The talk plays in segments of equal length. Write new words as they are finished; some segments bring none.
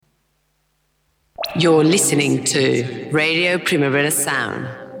You're listening to Radio Primavera Sound,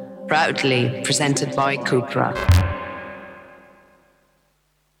 proudly presented by Cupra.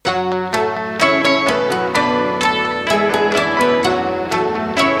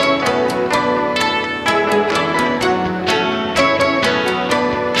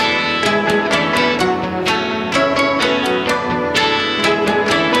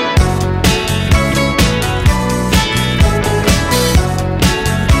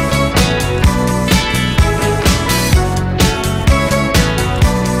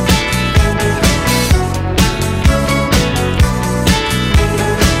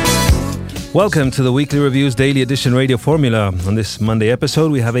 Welcome to the Weekly Review's Daily Edition Radio Formula. On this Monday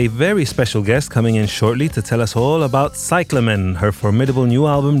episode, we have a very special guest coming in shortly to tell us all about Cyclamen, her formidable new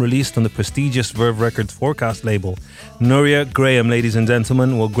album released on the prestigious Verve Records Forecast label. Nuria Graham, ladies and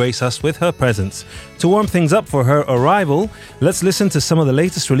gentlemen, will grace us with her presence. To warm things up for her arrival, let's listen to some of the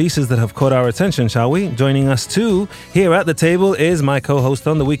latest releases that have caught our attention, shall we? Joining us too, here at the table, is my co-host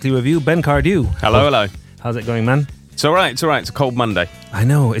on the Weekly Review, Ben Cardew. Hello. How's it going, man? It's all right. It's a cold Monday. I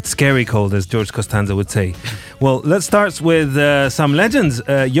know, it's scary cold, as George Costanza would say. Well, let's start with some legends.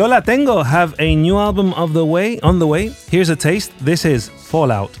 Yo La Tengo have a new album on the way. Here's a taste. This is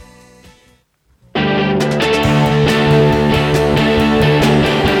Fallout.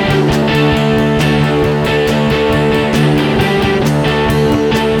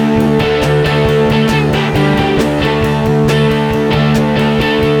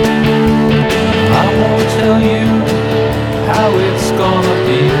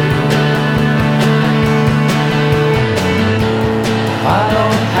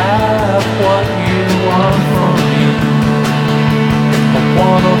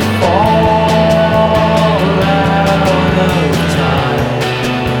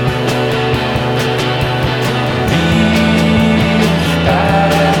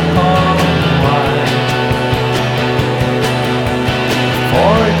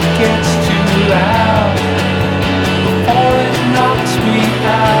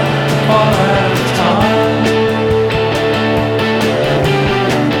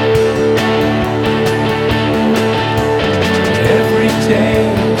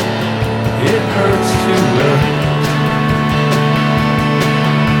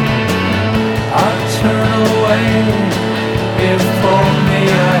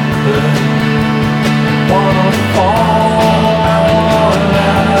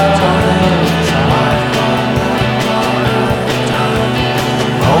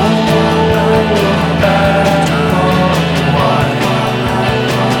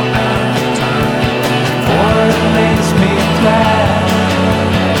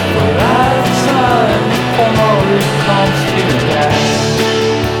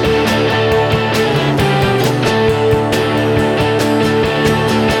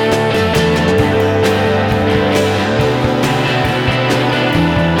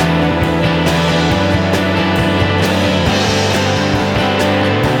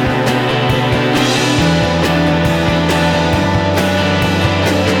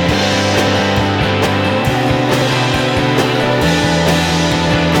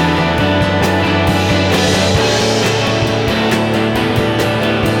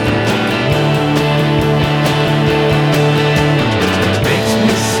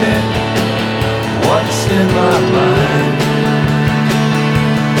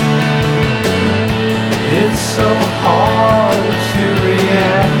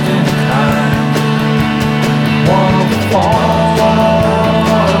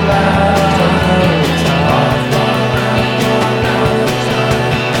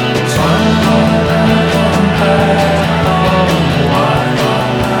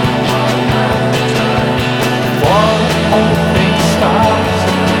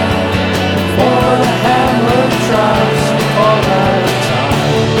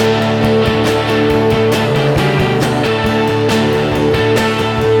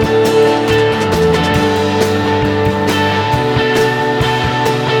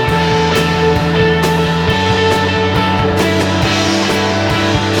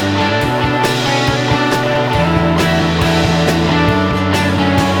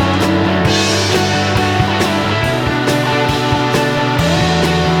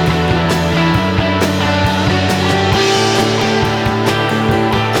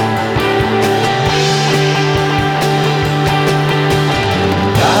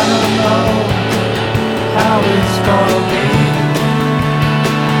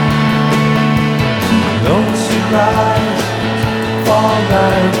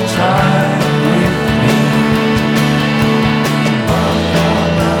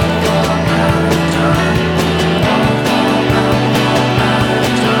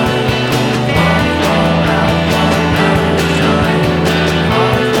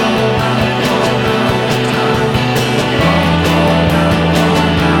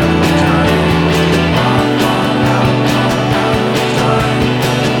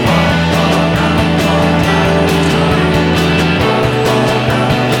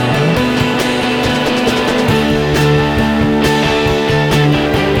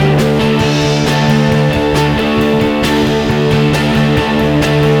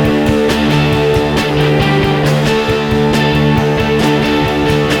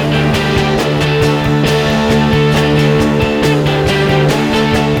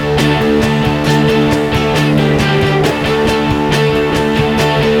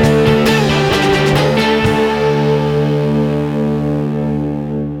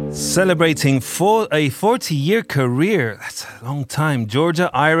 Celebrating for a 40-year career. That's a long time.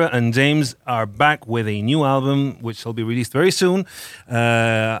 Georgia, Ira, and James are back with a new album, which will be released very soon.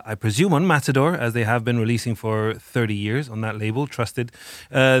 I presume on Matador, as they have been releasing for 30 years on that label, trusted.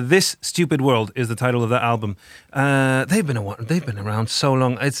 This Stupid World is the title of that album. They've been around so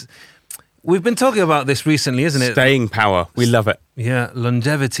long. We've been talking about this recently, isn't it? Staying power. We love it. Yeah,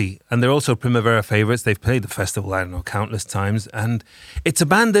 longevity. And they're also Primavera favorites. They've played the festival, I don't know, countless times. And it's a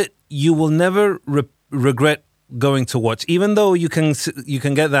band that you will never regret going to watch. Even though you can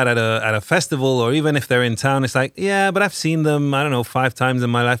get that at a festival, or even if they're in town, it's like, yeah, but I've seen them, I don't know, 5 times in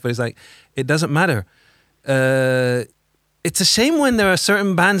my life. But it's like, it doesn't matter. It's a shame when there are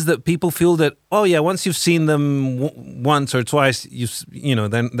certain bands that people feel that, oh yeah, once you've seen them once or twice,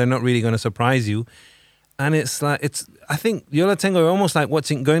 then they're not really going to surprise you. And it's like, I think Yo La Tengo are almost like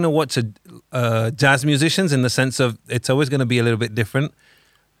going to watch jazz musicians, in the sense of it's always going to be a little bit different.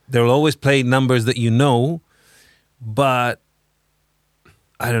 They'll always play numbers that you know, but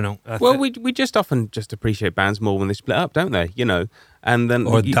I don't know. We just often just appreciate bands more when they split up, don't they? And then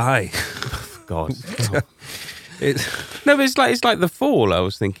die. God. No, but it's like The Fall I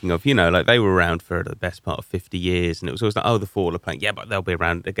was thinking of, like they were around for the best part of 50 years, and it was always like, oh, The Fall are playing, yeah, but they'll be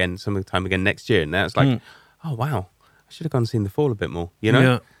around again sometime again next year. And now it's like, oh, wow, I should have gone and seen The Fall a bit more,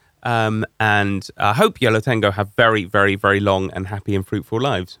 Yeah. And I hope Yo La Tengo have very, very, very long and happy and fruitful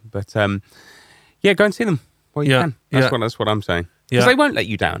lives. But yeah, go and see them while you can. That's what I'm saying. Because they won't let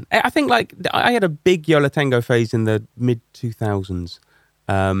you down. I think like I had a big Yo La Tengo phase in the mid-2000s.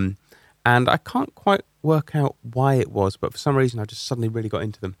 And I can't quite work out why it was, but for some reason I just suddenly really got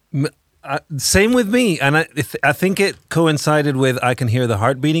into them. Same with me, and I think it coincided with I Can Hear the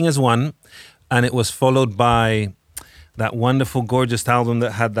Heart Beating as one, and it was followed by that wonderful, gorgeous album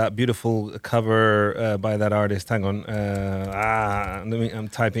that had that beautiful cover by that artist. Hang on, I'm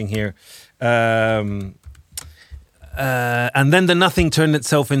typing here. And then the Nothing Turned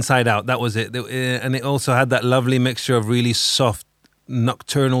Itself Inside Out. That was it, and it also had that lovely mixture of really soft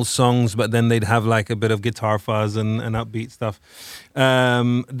nocturnal songs, but then they'd have like a bit of guitar fuzz and upbeat stuff.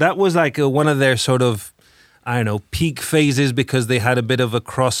 That was like one of their sort of, I don't know, peak phases, because they had a bit of a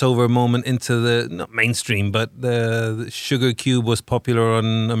crossover moment into the, not mainstream, but the Sugar Cube was popular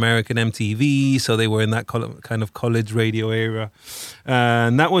on American MTV, so they were in that kind of college radio era.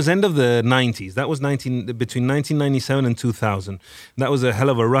 And that was end of the 90s. That was between 1997 and 2000. That was a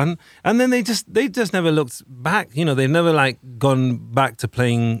hell of a run. And then they just never looked back. They've never like gone back to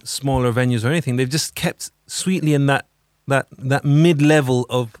playing smaller venues or anything. They've just kept sweetly in that mid-level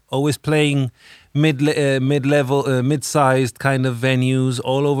of always playing mid-level, mid-sized kind of venues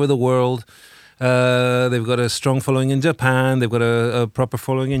all over the world. They've got a strong following in Japan. They've got a proper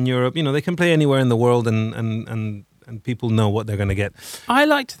following in Europe. They can play anywhere in the world, and people know what they're going to get. I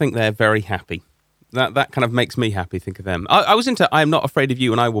like to think they're very happy. That kind of makes me happy. Think of them. I was into I Am Not Afraid of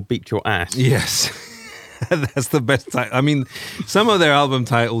You and I Will Beat Your Ass. Yes. That's the best title. I mean, some of their album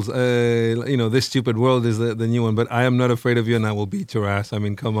titles, This Stupid World is the new one, but I Am Not Afraid of You and I Will Beat Your Ass. I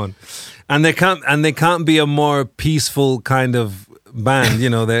mean, come on. And they can't be a more peaceful kind of band.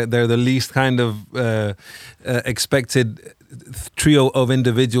 They're the least kind of expected trio of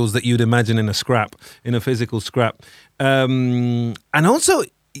individuals that you'd imagine in a physical scrap. And also,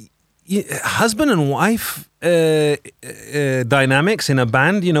 husband and wife dynamics in a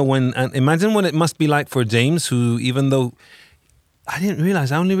band, imagine what it must be like for James, who, even though I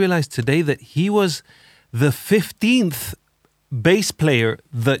only realized today that he was the 15th bass player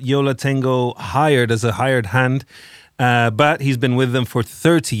that Yo La Tengo hired as a hired hand, but he's been with them for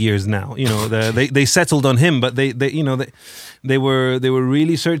 30 years now. They settled on him, but they were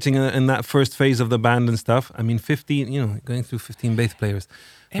really searching in that first phase of the band and stuff. I mean, 15, going through 15 bass players.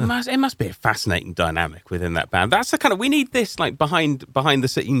 It must be a fascinating dynamic within that band. That's the kind of, we need this like behind the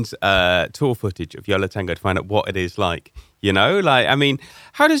scenes tour footage of Yo La Tengo to find out what it is like. How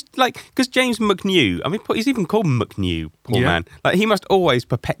does, because James McNew, he's even called McNew, poor man. Like, he must always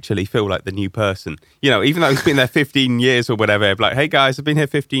perpetually feel like the new person. Even though he's been there 15 years or whatever, like, hey guys, I've been here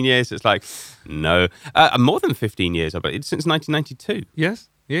 15 years. It's like, no, more than 15 years, but it's since 1992. Yes,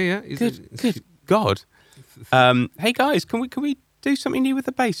 yeah. Good God. Hey guys, can we do something new with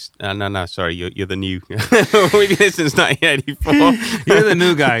the bass? No, sorry, you're the new. We've been here since 1984. You're the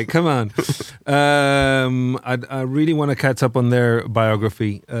new guy. Come on. I really want to catch up on their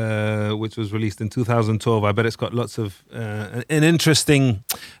biography, which was released in 2012. I bet it's got lots of an interesting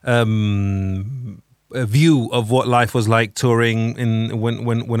view of what life was like touring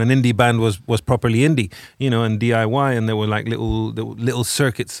when an indie band was properly indie, you know, and DIY, and there were like little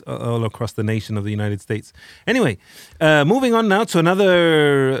circuits all across the nation of the United States. Anyway, moving on now to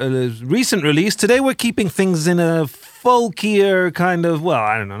another recent release. Today we're keeping things in a folkier kind of, well,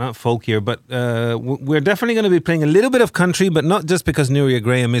 I don't know, not folkier, but we're definitely going to be playing a little bit of country, but not just because Nuria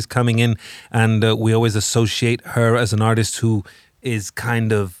Graham is coming in, and we always associate her as an artist who is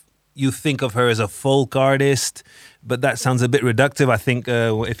kind of, you think of her as a folk artist, but that sounds a bit reductive. I think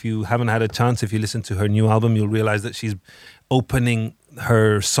if you haven't had a chance, if you listen to her new album, you'll realize that she's opening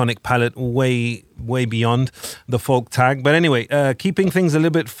her sonic palette way beyond the folk tag. But anyway, keeping things a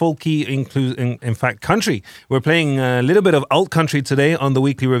little bit folky, in fact, country. We're playing a little bit of alt country today on the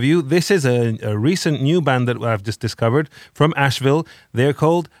Weekly Review. This is a recent new band that I've just discovered from Asheville. They're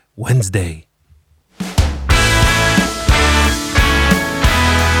called Wednesday.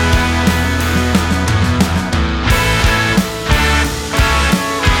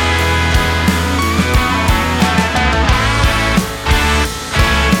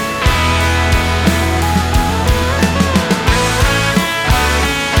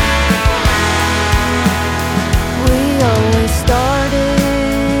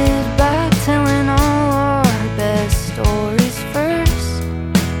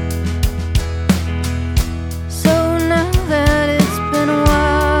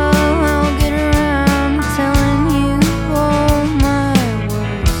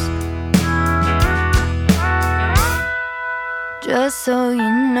 Just so you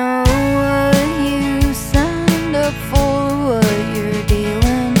know what you signed up for, what you're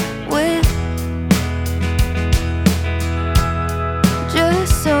dealing with.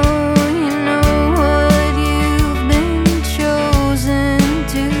 Just so you know what you've been chosen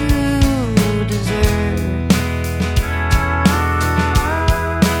to deserve.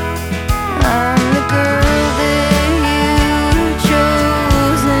 I'm the girl that you've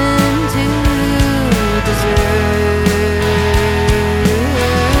chosen to deserve.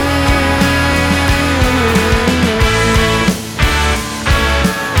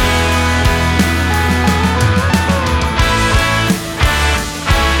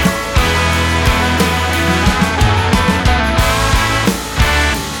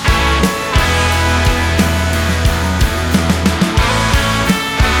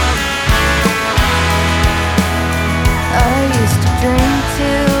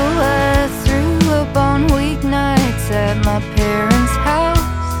 My parents'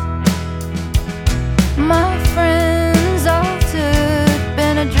 house. My friends all took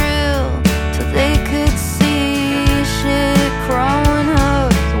Benadryl till they could see shit crawling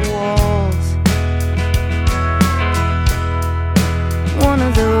up the walls. One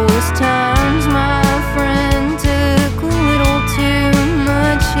of those times my friend took a little too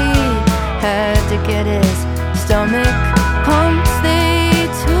much. He had to get his stomach pumped. They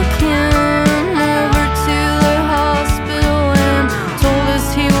took him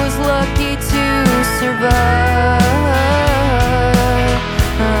lucky to survive.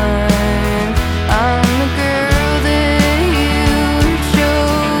 I'm the girl that you've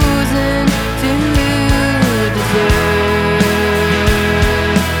chosen to deserve.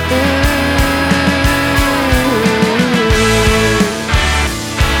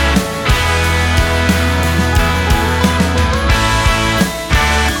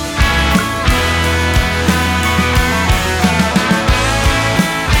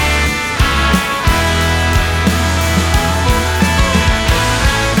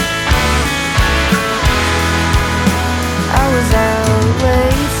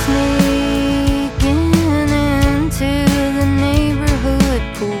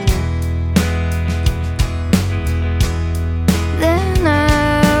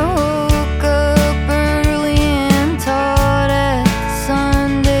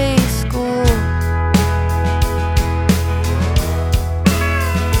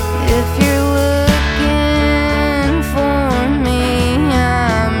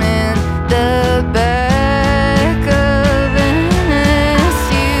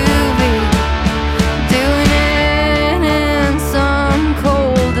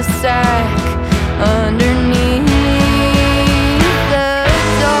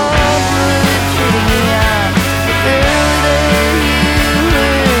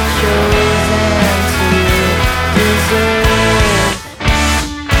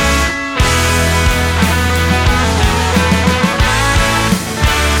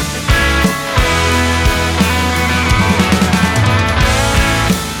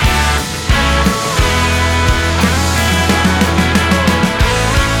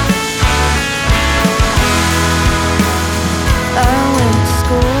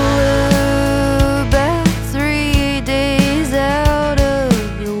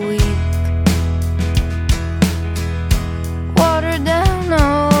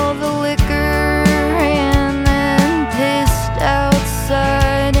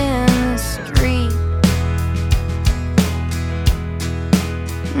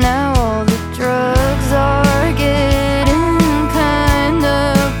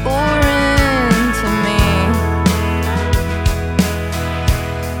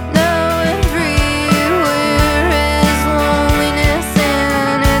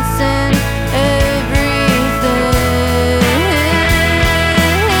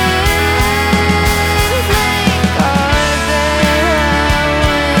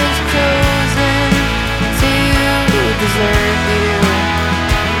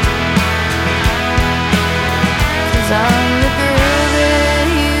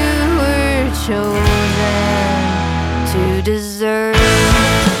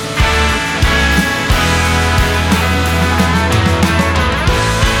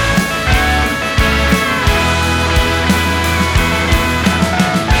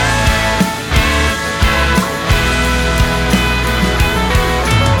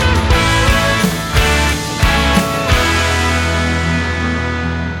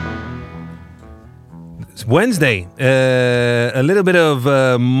 Wednesday, a little bit of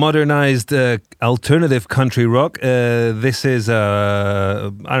modernized alternative country rock. This is,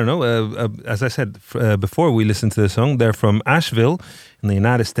 as I said before we listened to the song, they're from Asheville in the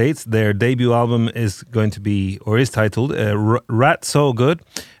United States. Their debut album is going to be, or is titled, Rat So Good.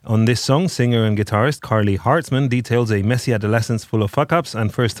 On this song, singer and guitarist Carly Hartzman details a messy adolescence full of fuck-ups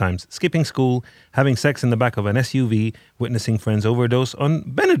and first times, skipping school, having sex in the back of an SUV, witnessing friends overdose on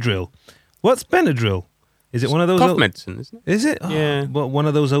Benadryl. What's Benadryl? Is it one of those cough medicine, isn't it? Is it? Yeah. Well, one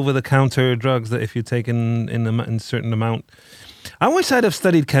of those over-the-counter drugs that if you take in a certain amount. I wish I'd have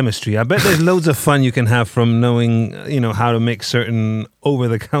studied chemistry. I bet there's loads of fun you can have from knowing, how to make certain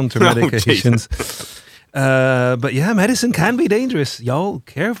over-the-counter medications. But yeah, medicine can be dangerous. Y'all,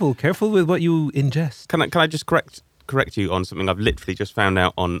 careful with what you ingest. Can I just correct you on something I've literally just found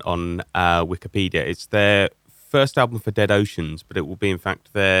out on Wikipedia? It's their first album for Dead Oceans, but it will be in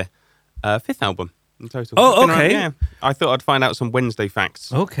fact their fifth album in total. Oh, okay. Yeah, I thought I'd find out some Wednesday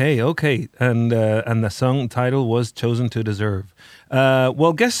facts. Okay, and the song title was Chosen to Deserve.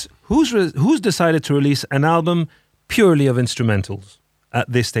 Well, guess who's decided to release an album purely of instrumentals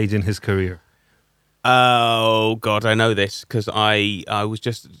at this stage in his career? Oh God, I know this because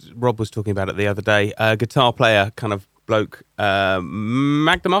Rob was talking about it the other day. Guitar player, kind of bloke,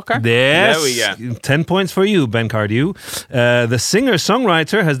 Mac DeMarco. Yes, 10 points for you, Ben Cardew. The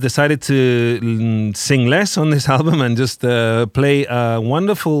singer-songwriter has decided to sing less on this album and just play a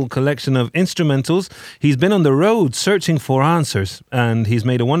wonderful collection of instrumentals. He's been on the road searching for answers, and he's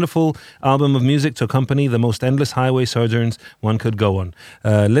made a wonderful album of music to accompany the most endless highway sojourns one could go on.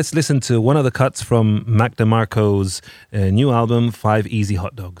 Let's listen to one of the cuts from Mac DeMarco's new album, 5 Easy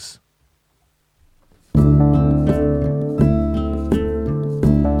Hot Dogs.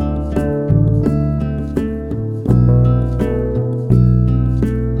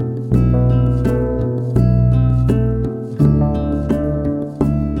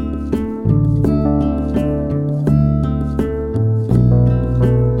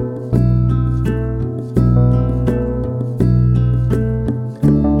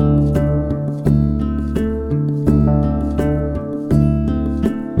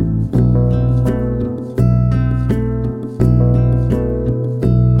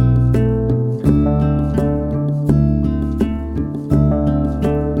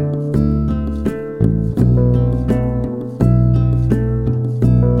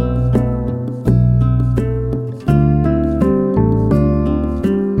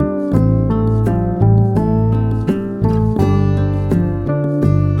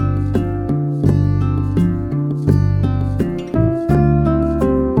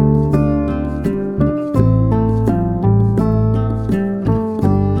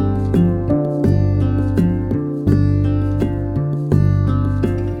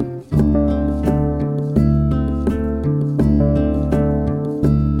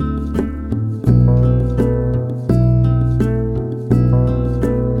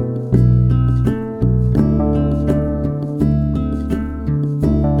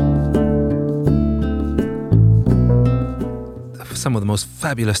 Some of the most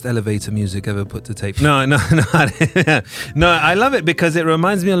fabulous elevator music ever put to tape. No, I love it because it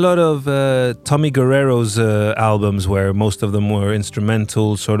reminds me a lot of Tommy Guerrero's albums, where most of them were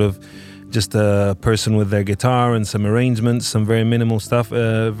instrumental, sort of just a person with their guitar and some arrangements, some very minimal stuff.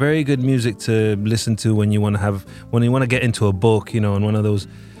 Very good music to listen to when you want to get into a book, and one of those.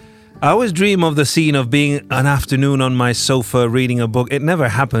 I always dream of the scene of being an afternoon on my sofa reading a book. It never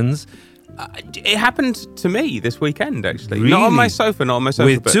happens. It happened to me this weekend, actually. Really? Not on my sofa.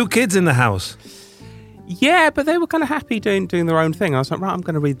 With 2 kids in the house. Yeah, but they were kind of happy doing their own thing. I was like, right, I'm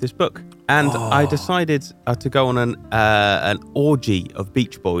going to read this book. And I decided to go on an orgy of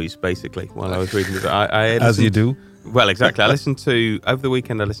Beach Boys, basically, while I was reading it. As you do. Well, exactly. Over the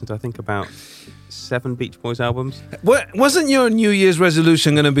weekend, I listened to, I think, about 7 Beach Boys albums. Wasn't your New Year's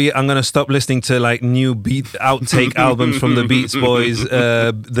resolution going to be, I'm going to stop listening to like new beat outtake albums from the Beach Boys,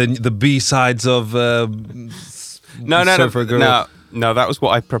 the B-sides of Surfer Girl? No, that was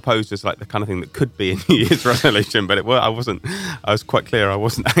what I proposed as like the kind of thing that could be a New Year's resolution, but I wasn't. I was quite clear I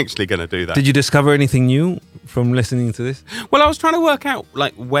wasn't actually going to do that. Did you discover anything new from listening to this? Well, I was trying to work out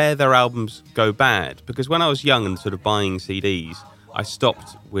like where their albums go bad, because when I was young and sort of buying CDs, I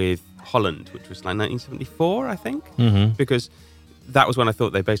stopped with Holland, which was like 1974, I think, because that was when I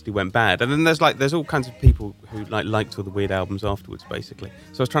thought they basically went bad. And then there's all kinds of people who liked all the weird albums afterwards, basically.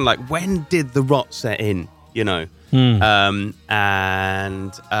 So I was trying to when did the rot set in, and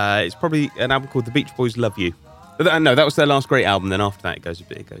it's probably an album called The Beach Boys Love You. No, that was their last great album. Then after that, it goes a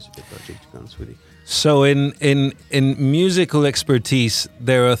bit dodgy, to be honest with you. So in musical expertise,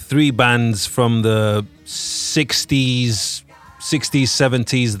 there are 3 bands from the 60s,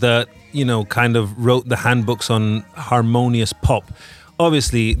 70s that, you know, kind of wrote the handbooks on harmonious pop.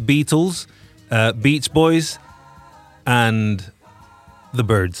 Obviously, Beatles, Beach Boys, and the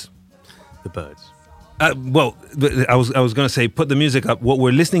Byrds. The Byrds. Well, I was going to say, put the music up. What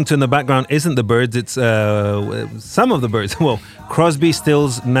we're listening to in the background isn't the Byrds, it's some of the Byrds. Well, Crosby,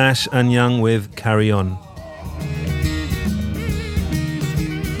 Stills, Nash and Young with Carry On.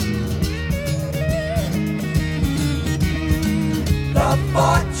 The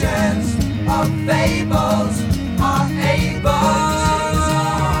fortunes of fables are able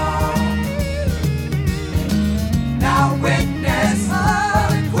now witness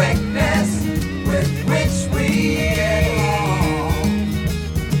the quickness with which we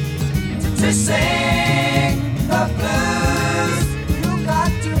to sing the blues. You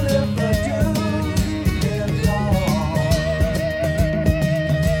got to live the dues,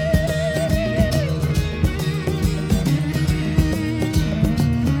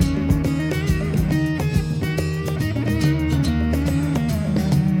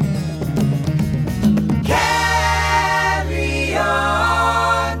 carry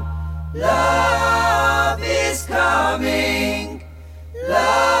on. Love is coming.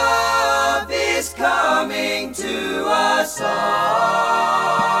 Love is coming to us all.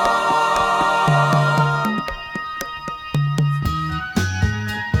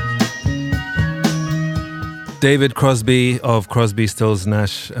 David Crosby of Crosby, Stills,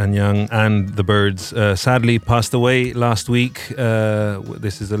 Nash and Young and the Byrds sadly passed away last week.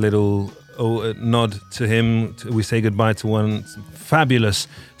 This is a little nod to him. We say goodbye to one fabulous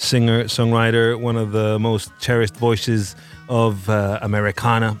singer, songwriter, one of the most cherished voices of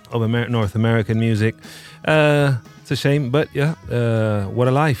Americana, of North American music. It's a shame, but yeah, what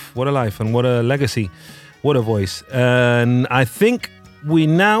a life, and what a legacy, what a voice. And I think we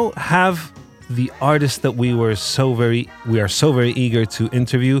now have the artist that we are so very eager to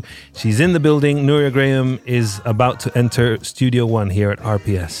interview. She's in the building. Nuria Graham is about to enter Studio One here at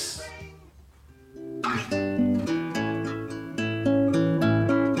RPS.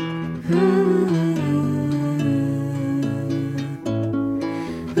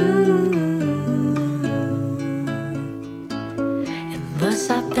 It must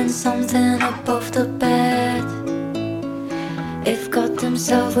have been something above the bed. If God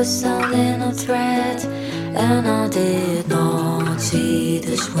himself was selling a thread, and I did not see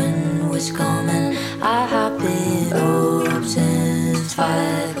this wind was coming. I have been up since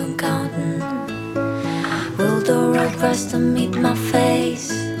 5 and counting. Will the road press to meet my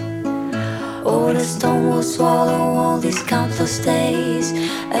face? Or the stone will swallow all these countless days.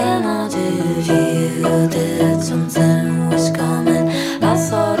 And I did hear that something was coming. I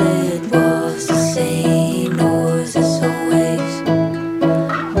thought it was the same noise as always.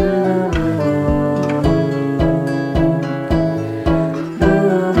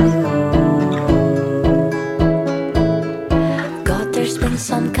 God, there's been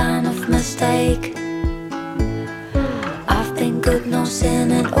some kind of mistake. I've been good, no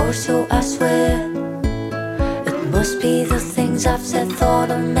sinning, or so I swear. It must be the things I've said, thought,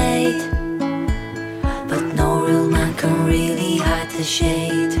 or made. But no real man can really hide the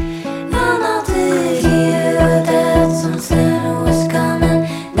shade. And I did hear that something was coming.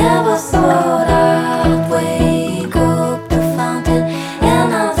 Never thought I'd wake up the fountain.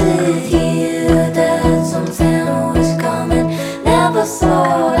 And I did hear that something was coming. Never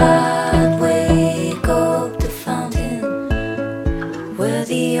thought I'd wake up the fountain where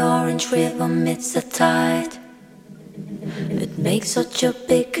the orange river meets the tide. It makes such a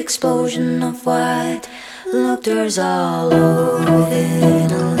big explosion of white. Look, there's all over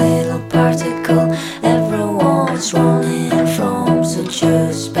it a little particle. Everyone's running from such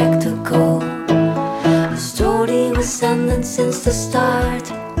a spectacle. The story was ending since the start.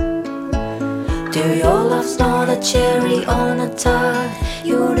 Dear, your love's not a cherry on a tart.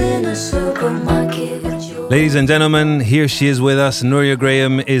 You're in a supermarket. Ladies and gentlemen, here she is with us. Nuria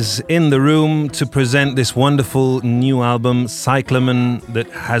Graham is in the room to present this wonderful new album, Cyclamen, that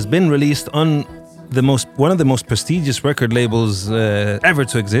has been released on one of the most prestigious record labels ever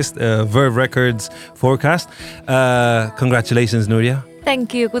to exist, Verve Records Forecast. Congratulations, Nuria.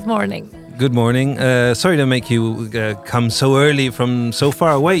 Thank you. Good morning. Good morning. Sorry to make you come so early from so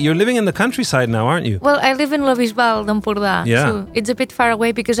far away. You're living in the countryside now, aren't you? Well, I live in Lobisbal, D'Empordà. Yeah. So it's a bit far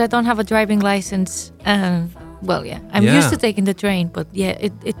away because I don't have a driving license. Well, yeah, I'm used to taking the train, but yeah,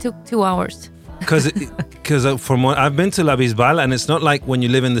 it took 2 hours. Because from what I've been to Lobisbal, and it's not like when you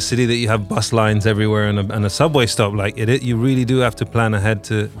live in the city that you have bus lines everywhere and a subway stop. Like you really do have to plan ahead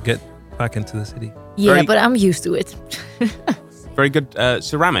to get back into the city. Yeah, but I'm used to it. Very good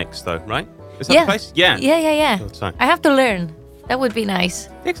ceramics, though, right? Is that the place? Yeah. Yeah. Thought so. I have to learn. That would be nice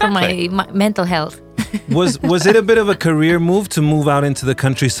for my mental health. Was it a bit of a career move to move out into the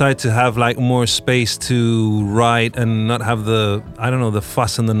countryside to have like more space to write and not have the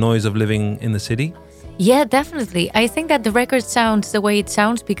fuss and the noise of living in the city? Yeah, definitely. I think that the record sounds the way it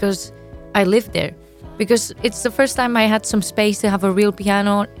sounds because I live there. Because it's the first time I had some space to have a real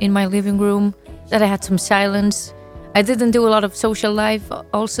piano in my living room, that I had some silence. I didn't do a lot of social life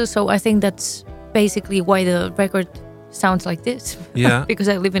also, so I think that's basically why the record sounds like this. Yeah. Because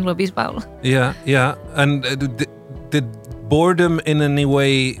I live in La Bisbal. Yeah. And did boredom in any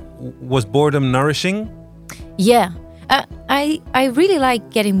way, was boredom nourishing? Yeah. I really like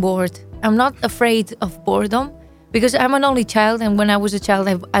getting bored. I'm not afraid of boredom because I'm an only child, and when I was a child,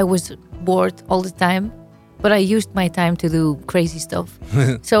 I was bored all the time. But I used my time to do crazy stuff.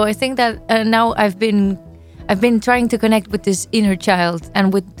 So I think that now I've been trying to connect with this inner child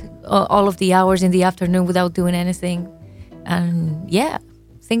and with all of the hours in the afternoon without doing anything. And yeah,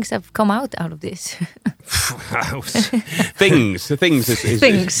 things have come out of this. Things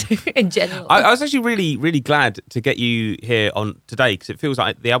in general. I was actually really, really glad to get you here on today because it feels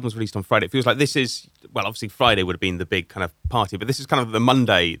like the album's released on Friday. It feels like this is, well, obviously Friday would have been the big kind of party, but this is kind of the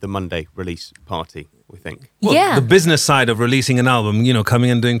Monday release party, we think. Well, yeah. The business side of releasing an album, coming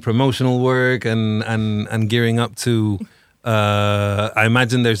and doing promotional work and gearing up to, I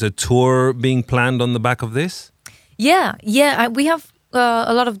imagine there's a tour being planned on the back of this. Yeah. We have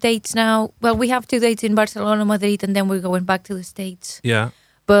a lot of dates now. Well, we have 2 dates in Barcelona, Madrid, and then we're going back to the States. Yeah.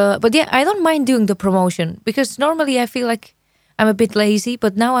 But yeah, I don't mind doing the promotion because normally I feel like I'm a bit lazy,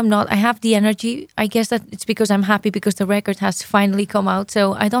 but now I'm not. I have the energy. I guess that it's because I'm happy because the record has finally come out.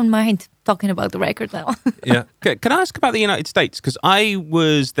 So I don't mind talking about the record now. Yeah. Can I ask about the United States? Because I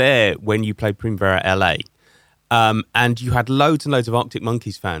was there when you played Primavera LA. And you had loads and loads of Arctic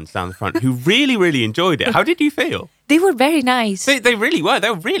Monkeys fans down the front who really, really enjoyed it. How did you feel? They were very nice. They really were. They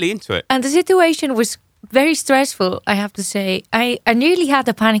were really into it. And the situation was very stressful, I have to say. I nearly had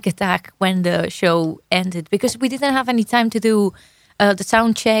a panic attack when the show ended because we didn't have any time to do the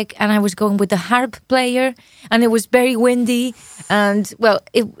sound check, and I was going with the harp player, and it was very windy, and well,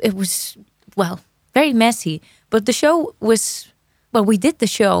 it was very messy. But the show was. Well, we did the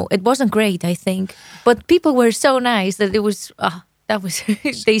show. It wasn't great, I think. But people were so nice that it was...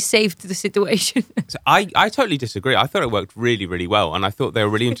 they saved the situation. So I totally disagree. I thought it worked really, really well. And I thought they were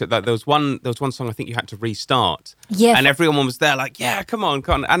really into that. There was one song I think you had to restart. Yeah. And everyone was there like, yeah, come on.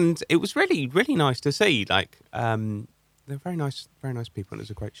 And it was really, really nice to see. Like, they're very nice people. And it was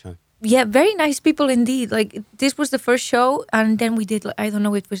a great show. Yeah, very nice people indeed. Like, this was the first show. And then we did, I don't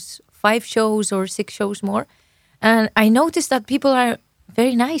know, it was 5 shows or 6 shows more. And I noticed that people are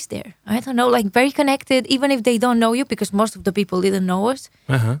very nice there. I don't know, like very connected, even if they don't know you, because most of the people didn't know us.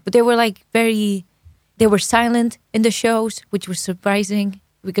 Uh-huh. But they were like they were silent in the shows, which was surprising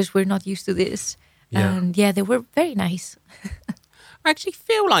because we're not used to this. Yeah. And yeah, they were very nice. I actually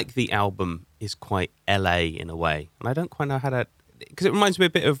feel like the album is quite LA in a way. And I don't quite know how to... Because it reminds me a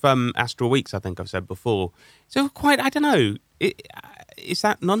bit of Astral Weeks, I think I've said before. So quite, I don't know. Is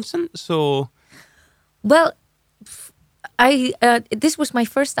that nonsense or... Well... this was my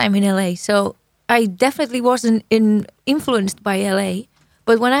first time in LA, so I definitely wasn't influenced by LA.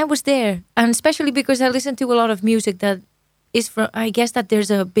 But when I was there, and especially because I listened to a lot of music that is from, I guess that there's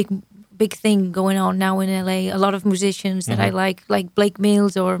a big thing going on now in LA. A lot of musicians that I like Blake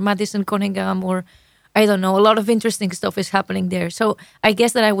Mills or Madison Cunningham, or I don't know, a lot of interesting stuff is happening there. So I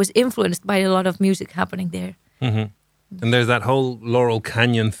guess that I was influenced by a lot of music happening there. Mm-hmm. And there's that whole Laurel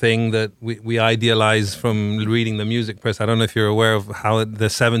Canyon thing that we idealize from reading the music press. I don't know if you're aware of how in the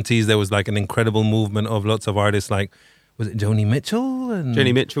 70s there was like an incredible movement of lots of artists like, was it Joni Mitchell?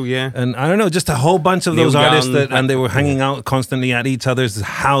 Joni Mitchell, yeah. And I don't know, just a whole bunch of Neil those artists Young, and they were hanging out constantly at each other's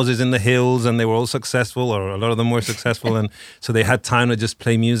houses in the hills, and they were all successful, or a lot of them were successful. And so they had time to just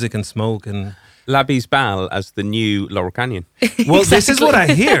play music and smoke and... La Bisbal as the new Laurel Canyon. Well, This is what I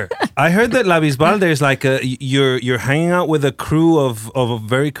hear. I heard that La Bisbal, there's like you're hanging out with a crew of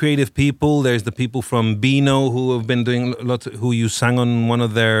very creative people. There's the people from Beano who have been doing lots. Who you sang on one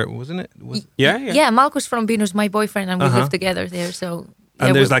of their, wasn't it? Yeah. Marcus from Beano's my boyfriend, and we live together there. So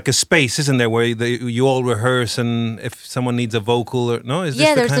and there's like a space, isn't there, where you all rehearse, and if someone needs a vocal or no, is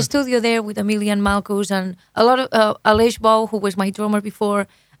this there's a studio there with Amelia and Malkus and a lot of Aleix Bou, who was my drummer before.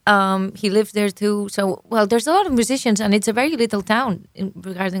 He lives there too. So, well, there's a lot of musicians, and it's a very little town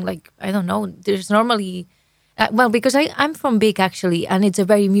regarding, like, I don't know. There's normally, because I'm from Big, actually, and it's a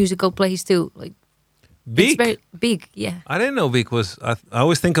very musical place too. Like, Vic? It's very big, yeah. I didn't know Vic was. I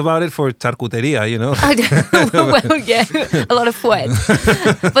always think about it for charcuteria, you know. Well, yeah, a lot of fuet.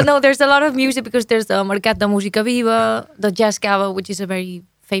 But no, there's a lot of music because there's the Mercat de Música Viva, the Jazz Cava, which is a very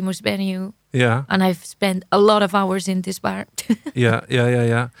famous venue. Yeah. And I've spent a lot of hours in this bar. Yeah.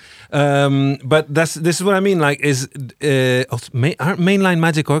 But this is what I mean. Like, aren't Mainline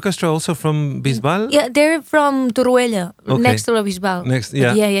Magic Orchestra also from Bisbal? Yeah, they're from Torroella, next to Bisbal.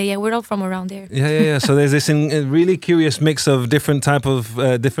 Yeah. Yeah. We're all from around there. Yeah. So there's this really curious mix of different types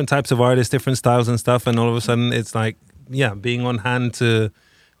of artists, different styles and stuff, and all of a sudden it's like, being on hand to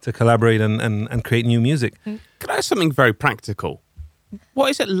collaborate and create new music. Can I ask something very practical? What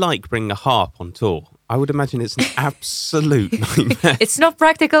is it like bringing a harp on tour? I would imagine it's an absolute nightmare. It's not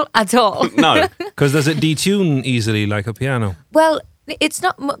practical at all. No. Because does it detune easily like a piano? Well, it's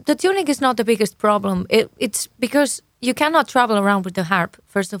not. The tuning is not the biggest problem. It's because you cannot travel around with the harp,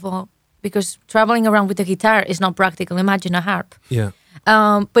 first of all, because traveling around with the guitar is not practical. Imagine a harp. Yeah.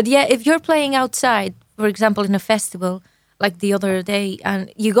 But yeah, if you're playing outside, for example, in a festival, like the other day,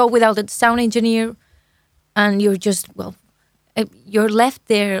 and you go without a sound engineer, and you're just, you're left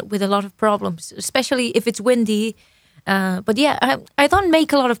there with a lot of problems, especially if it's windy. But yeah, I don't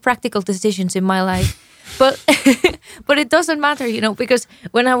make a lot of practical decisions in my life, but but it doesn't matter, because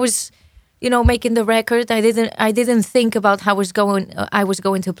when I was, making the record, I didn't think about how I was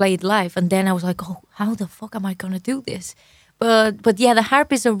going to play it live, and then I was like, oh, how the fuck am I gonna do this? But yeah, the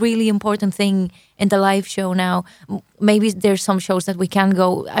harp is a really important thing in the live show now. Maybe there's some shows that we can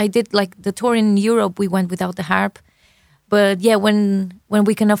go. I did like the tour in Europe. We went without the harp. But yeah, when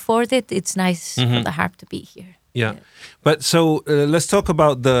we can afford it, it's nice for the harp to be here. Yeah. But so let's talk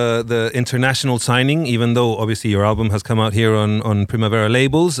about the international signing. Even though obviously your album has come out here on Primavera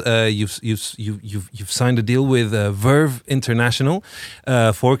labels, you've signed a deal with Verve International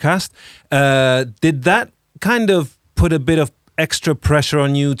Forecast. Did that kind of put a bit of extra pressure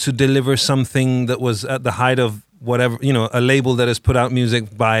on you to deliver something that was at the height of whatever, a label that has put out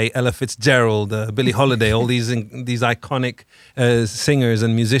music by Ella Fitzgerald, Billie Holiday, all these iconic singers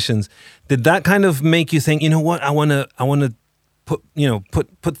and musicians? Did that kind of make you think, what, I want to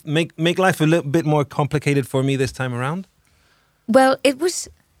make life a little bit more complicated for me this time around? Well, it was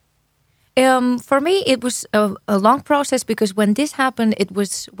for me it was a long process, because when this happened, it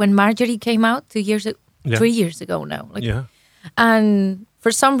was when Marjorie came out 3 years ago now. And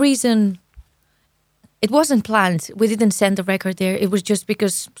for some reason, it wasn't planned. We didn't send the record there. It was just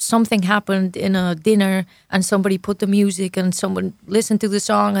because something happened in a dinner and somebody put the music and someone listened to the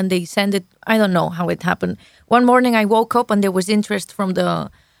song and they sent it. I don't know how it happened. One morning I woke up and there was interest from the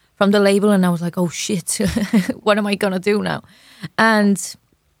label, and I was like, oh shit, what am I going to do now? And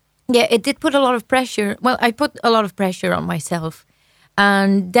yeah, it did put a lot of pressure. Well, I put a lot of pressure on myself.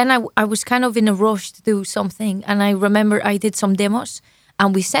 And then I was kind of in a rush to do something. And I remember I did some demos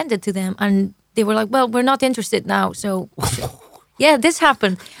and we sent it to them, and they were like, well, we're not interested now. So yeah, this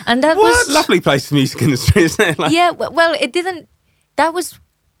happened. And that was a lovely place for music industry, isn't it? Yeah, well, it didn't. That was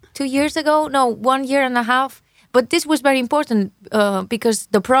 2 years ago. No, 1 year and a half. But this was very important because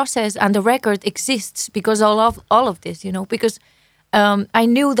the process and the record exists because all of this, because I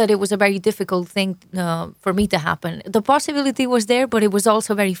knew that it was a very difficult thing for me to happen. The possibility was there, but it was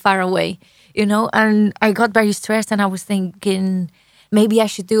also very far away, and I got very stressed, and I was thinking maybe I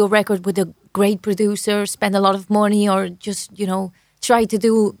should do a record with a great producer, spend a lot of money, or just, try to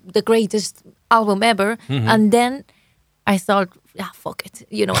do the greatest album ever. Mm-hmm. And then I thought, fuck it.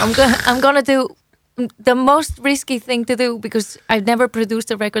 I'm gonna do the most risky thing to do, because I've never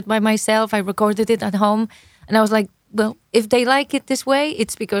produced a record by myself. I recorded it at home, and I was like, well, if they like it this way,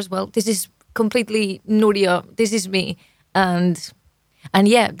 it's because, well, this is completely Nuria. This is me. And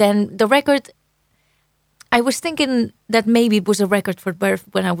yeah, then the record, I was thinking that maybe it was a record for Verve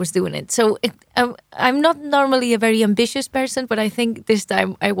when I was doing it. So I'm not normally a very ambitious person, but I think this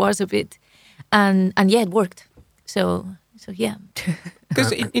time I was a bit. And yeah, it worked. So yeah.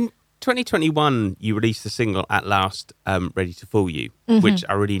 Because in 2021, you released the single At Last, Ready to Fool You, which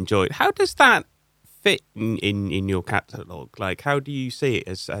I really enjoyed. How does that fit in your catalogue? Like, how do you see it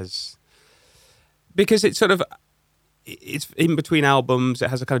as because it's sort of, it's in between albums, it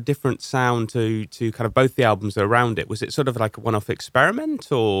has a kind of different sound to kind of both the albums that are around it. Was it sort of like a one-off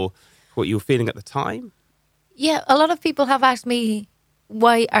experiment, or what you were feeling at the time? Yeah, a lot of people have asked me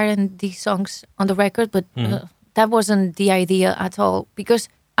why aren't these songs on the record, but that wasn't the idea at all, because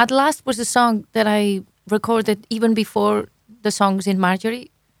At Last was a song that I recorded even before the songs in Marjorie.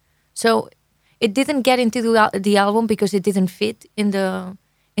 So it didn't get into the album because it didn't fit in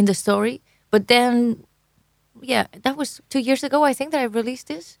the story. But then that was 2 years ago, I think, that I released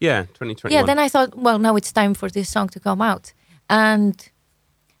this. Yeah, 2021. Yeah, then I thought, well, now it's time for this song to come out. And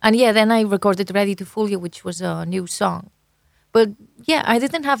yeah, then I recorded Ready to Fool You, which was a new song. But yeah, I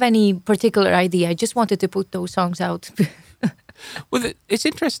didn't have any particular idea. I just wanted to put those songs out. Well, it's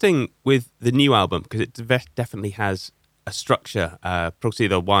interesting with the new album because it definitely has a structure.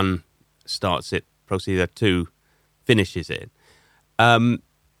 Procedure 1 starts it, Procedure 2 finishes it.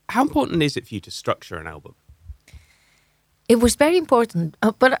 How important is it for you to structure an album? It was very important,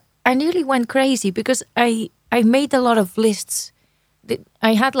 but I nearly went crazy because I made a lot of lists.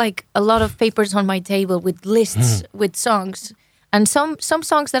 I had like a lot of papers on my table with lists with songs, and some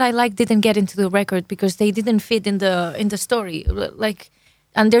songs that I liked didn't get into the record because they didn't fit in the story. Like,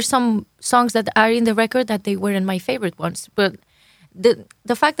 and there's some songs that are in the record that they weren't my favorite ones. But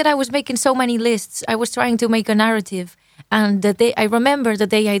the fact that I was making so many lists, I was trying to make a narrative. And I remember the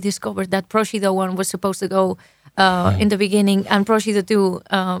day I discovered that Procedure 1 was supposed to go in the beginning and Procedure 2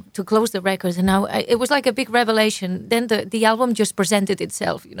 to close the records. And now it was like a big revelation. Then the album just presented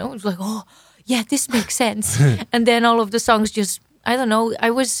itself, you know. It was like, oh, yeah, this makes sense. And then all of the songs just, I don't know, I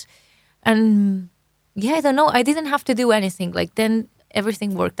don't know. I didn't have to do anything. Like, then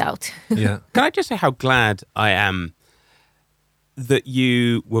everything worked out. Yeah. Can I just say how glad I am that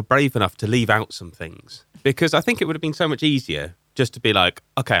you were brave enough to leave out some things? Because I think it would have been so much easier just to be like,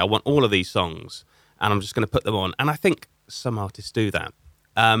 okay, I want all of these songs and I'm just going to put them on. And I think some artists do that.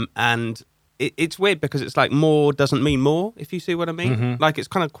 And it's weird because it's like more doesn't mean more, if you see what I mean. Mm-hmm. Like, it's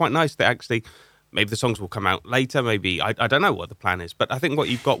kind of quite nice that actually maybe the songs will come out later. Maybe, I don't know what the plan is, but I think what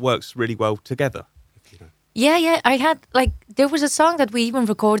you've got works really well together. Yeah. I had, like, there was a song that we even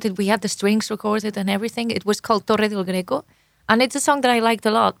recorded. We had the strings recorded and everything. It was called Torre del Greco. And it's a song that I liked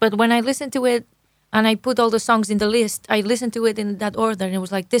a lot. But when I listened to it, and I put all the songs in the list, I listened to it in that order, and it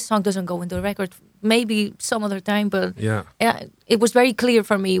was like, this song doesn't go in the record. Maybe some other time, but Yeah. It was very clear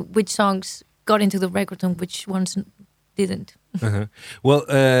for me which songs got into the record and which ones didn't. Uh-huh. Well,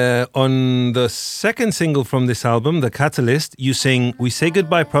 on the second single from this album, The Catalyst, you sing We Say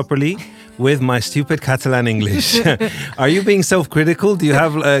Goodbye Properly with My Stupid Catalan English. Are you being self-critical? Do you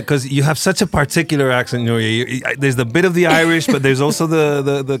have, because you have such a particular accent, Núria. There's the bit of the Irish, but there's also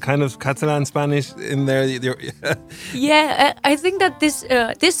the kind of Catalan Spanish in there. Yeah, I think that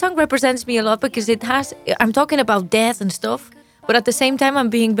this song represents me a lot because I'm talking about death and stuff, but at the same time I'm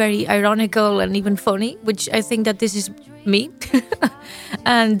being very ironical and even funny, which I think that this is me.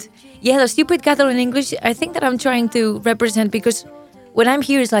 And yeah, the Stupid Catalan English, I think that I'm trying to represent, because when I'm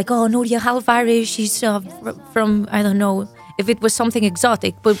here, it's like, oh, Núria half Irish, she's from, I don't know, if it was something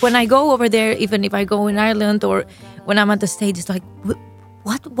exotic. But when I go over there, even if I go in Ireland or when I'm at the stage, it's like,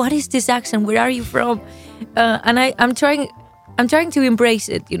 what is this accent? Where are you from? And I'm trying to embrace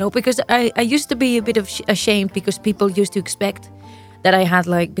it, you know, because I used to be a bit of ashamed because people used to expect that I had,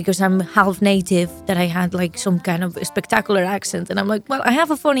 like, because I'm half native, that I had like some kind of spectacular accent. And I'm like, well, I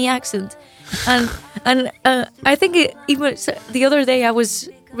have a funny accent. And I think even the other day I was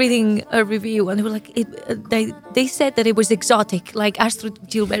reading a review and they were like, they said that it was exotic, like Astrid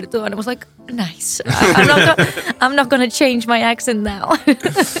Gilberto. And I was like, nice. I'm not going to change my accent now.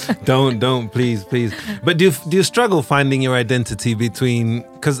 Don't, please. But do you struggle finding your identity between,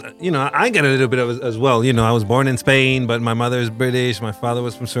 because, you know, I get a little bit of it as well. You know, I was born in Spain, but my mother is British, my father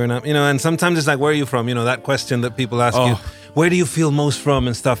was from Suriname, you know, and sometimes it's like, where are you from? You know, that question that people ask you, where do you feel most from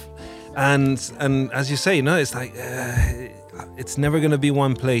and stuff. And as you say, you know, it's like, it's never going to be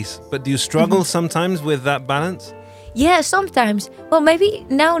one place. But do you struggle sometimes with that balance? Yeah, sometimes. Well, maybe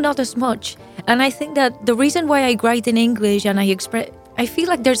now not as much. And I think that the reason why I write in English and I feel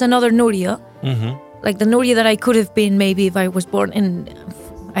like there's another Núria, like the Núria that I could have been maybe if I was born in,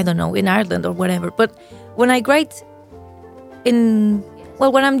 I don't know, in Ireland or whatever. But when I write when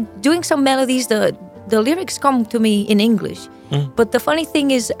I'm doing some melodies, the lyrics come to me in English. But the funny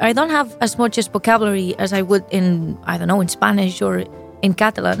thing is, I don't have as much as vocabulary as I would in, I don't know, in Spanish or in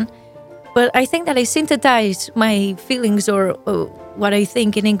Catalan. But I think that I synthesize my feelings or what I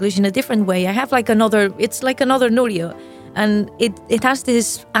think in English in a different way. I have like it's like another Núria. And it has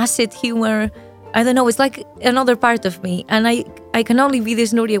this acid humor. I don't know, it's like another part of me. And I can only be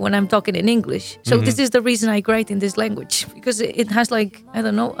this Núria when I'm talking in English. So this is the reason I write in this language. Because it has like, I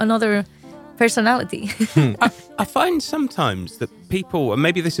don't know, another personality. I find sometimes that people, and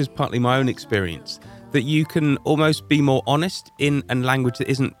maybe this is partly my own experience, that you can almost be more honest in a language that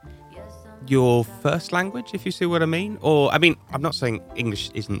isn't your first language, if you see what I mean. Or, I mean, I'm not saying English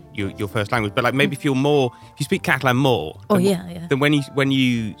isn't your first language, but like maybe if you speak Catalan more, then when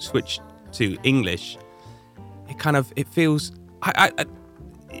you switch to English, it feels,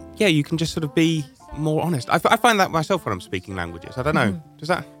 you can just sort of be more honest. I find that myself when I'm speaking languages. I don't know. Does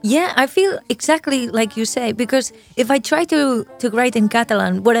that? Yeah, I feel exactly like you say, because if I try to write in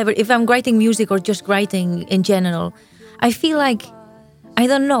Catalan, whatever, if I'm writing music or just writing in general, I feel like, I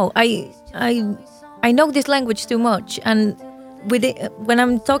don't know, I know this language too much, and with it, when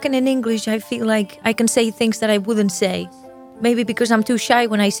I'm talking in English, I feel like I can say things that I wouldn't say. Maybe because I'm too shy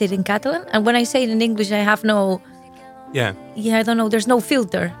when I say it in Catalan, and when I say it in English, I have no... Yeah. Yeah, I don't know. There's no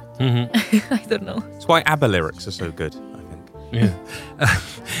filter. I don't know. That's why ABBA lyrics are so good, I think.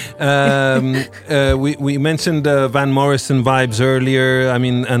 Yeah. We mentioned Van Morrison vibes earlier. I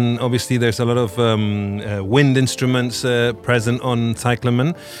mean, and obviously there's a lot of wind instruments present on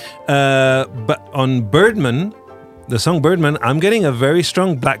Cyclamen. But on Birdman, the song Birdman, I'm getting a very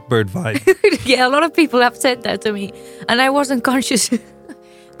strong Blackbird vibe. Yeah, a lot of people have said that to me, and I wasn't conscious.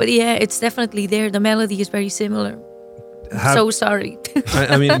 But yeah, it's definitely there. The melody is very similar. So sorry.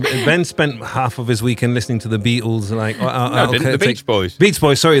 I mean, Ben spent half of his weekend listening to the Beatles. Like, the Beach Boys. Beach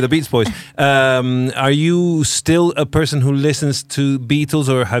Boys, sorry, the Beach Boys. Are you still a person who listens to Beatles,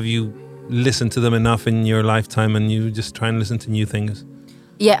 or have you listened to them enough in your lifetime and you just try and listen to new things?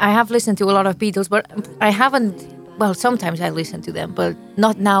 Yeah, I have listened to a lot of Beatles, but I haven't... Well, sometimes I listen to them, but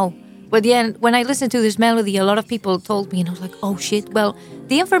not now. But yeah, when I listened to this melody, a lot of people told me, and I was like, oh shit, well,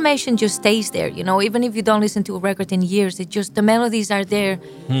 the information just stays there, you know, even if you don't listen to a record in years, it just, the melodies are there,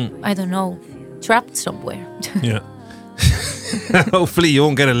 I don't know, trapped somewhere. Yeah. Hopefully you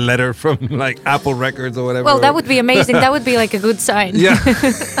won't get a letter from like Apple Records or whatever. Well, that would be amazing. That would be like a good sign. Yeah.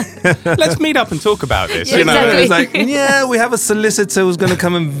 Let's meet up and talk about this. Yeah, you know, exactly. It's like, yeah, we have a solicitor who's going to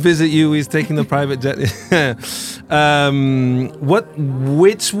come and visit you. He's taking the private jet.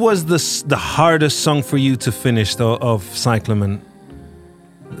 Which was the hardest song for you to finish of Cyclamen?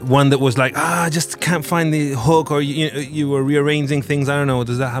 One that was like, I just can't find the hook, or you were rearranging things. I don't know.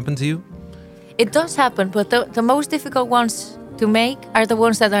 Does that happen to you? It does happen, but the most difficult ones to make are the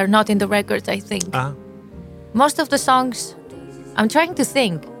ones that are not in the records, I think. Most of the songs, I'm trying to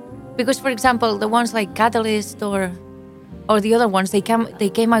think, because for example, the ones like Catalyst or the other ones, they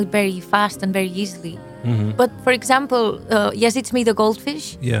came out very fast and very easily. Mm-hmm. But for example, Yes, It's Me, the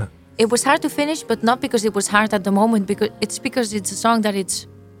Goldfish. Yeah. It was hard to finish, but not because it was hard at the moment, because it's a song that it's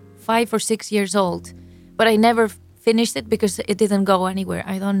 5 or 6 years old. But I never finished it because it didn't go anywhere.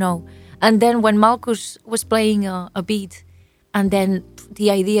 I don't know. And then when Marcus was playing a beat, and then the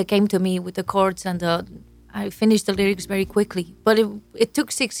idea came to me with the chords, and I finished the lyrics very quickly. But it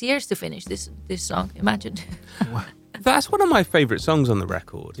took 6 years to finish this song. Imagine. That's one of my favourite songs on the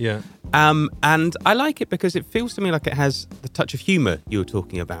record. Yeah. And I like it because it feels to me like it has the touch of humour you were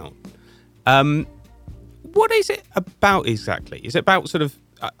talking about. What is it about exactly? Is it about sort of...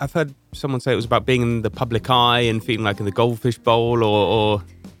 I've heard someone say it was about being in the public eye and feeling like in the Goldfish Bowl, or...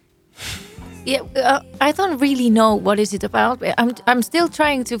 Yeah, I don't really know what is it about. I'm still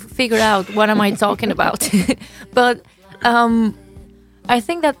trying to figure out what am I talking about. But I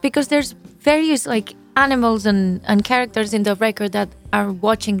think that because there's various like animals and characters in the record that are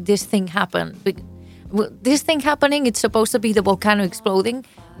watching this thing happen. This thing happening, it's supposed to be the volcano exploding,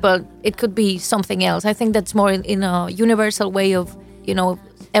 but it could be something else. I think that's more in a universal way of, you know,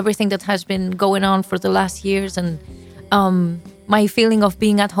 everything that has been going on for the last years, and my feeling of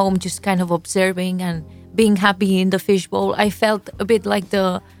being at home, just kind of observing and being happy in the fishbowl. I felt a bit like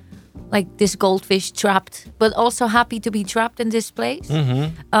this goldfish trapped, but also happy to be trapped in this place.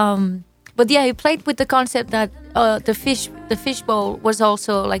 Mm-hmm. But yeah, I played with the concept that the fishbowl was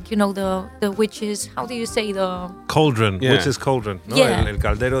also like, you know, the witches. How do you say the cauldron? Yeah. Witch's cauldron. No, yeah. El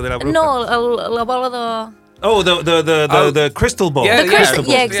caldero de la bruja. No, la bola de... Oh, the crystal ball. Yeah, The crystal,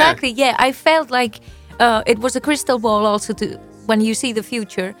 yeah. yeah, exactly. Yeah, I felt like it was a crystal ball also when you see the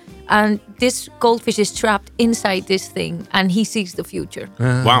future, and this goldfish is trapped inside this thing, and he sees the future.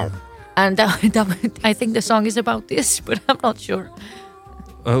 Wow. And I think the song is about this, but I'm not sure.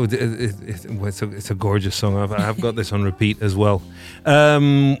 Oh, it's a gorgeous song. I've got this on repeat as well.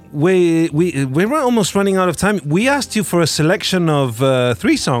 We're almost running out of time. We asked you for a selection of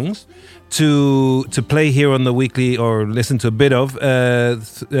 3 songs to play here on the weekly, or listen to a bit of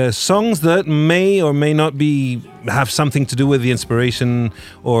songs that may or may not have something to do with the inspiration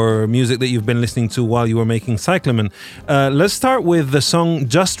or music that you've been listening to while you were making Cyclamen. Let's start with the song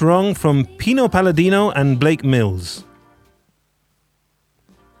Just Wrong from Pino Palladino and Blake Mills.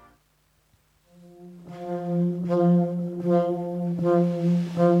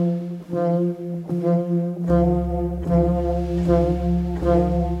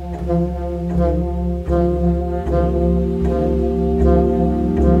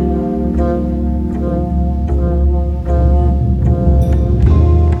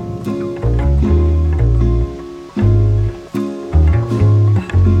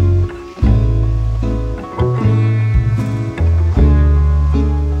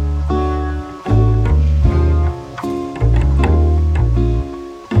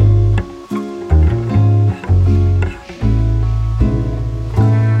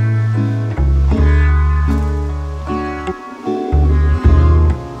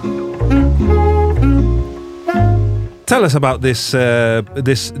 tell us about this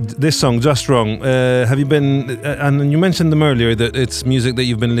song, Just Wrong. Have you been? And you mentioned them earlier that it's music that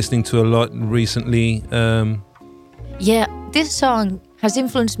you've been listening to a lot recently. Yeah, this song has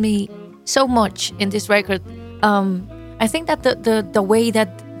influenced me so much in this record. I think that the way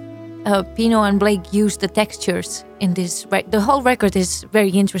that Pino and Blake use the textures in this, the whole record is very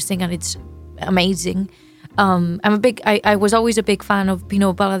interesting and it's amazing. I was always a big fan of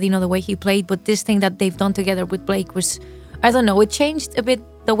Pino Palladino, the way he played, but this thing that they've done together with Blake was, I don't know, it changed a bit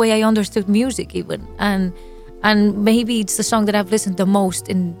the way I understood music even, and maybe it's the song that I've listened the most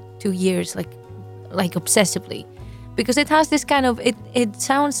in 2 years, like obsessively, because it has this kind of, it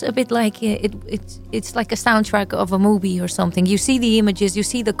sounds a bit like it's like a soundtrack of a movie or something. You see the images, you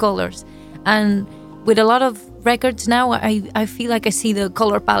see the colors, and with a lot of records now, I feel like I see the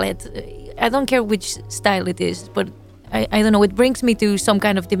color palette. I don't care which style it is, but I don't know, it brings me to some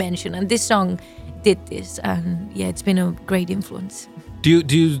kind of dimension, and this song did this, and yeah, it's been a great influence.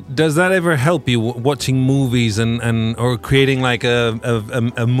 Does that ever help you watching movies and or creating like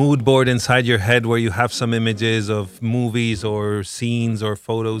a mood board inside your head where you have some images of movies or scenes or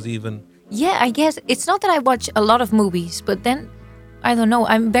photos even? Yeah, I guess it's not that I watch a lot of movies, but then I don't know,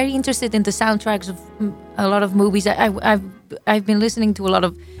 I'm very interested in the soundtracks of a lot of movies. I've been listening to a lot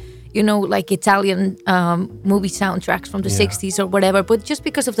of, you know, like Italian movie soundtracks from the 60s or whatever, but just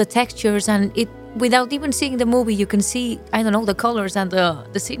because of the textures and it, without even seeing the movie, you can see, I don't know, the colors and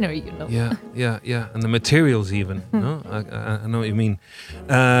the scenery, you know. Yeah, and the materials even. No, I know what you mean.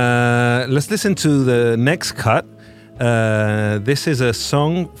 Let's listen to the next cut. This is a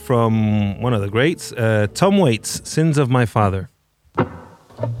song from one of the greats, Tom Waits, "Sins of My Father."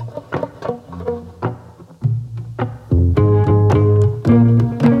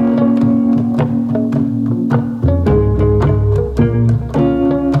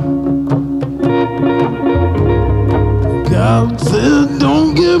 God said,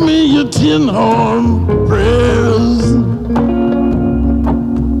 don't give me your tin horn prayers.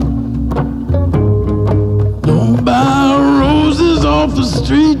 Don't buy roses off the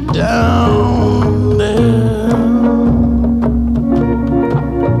street down there.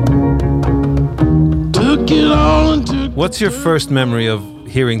 Took it all and took. What's your first memory of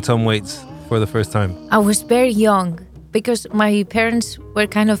hearing Tom Waits for the first time? I was very young because my parents were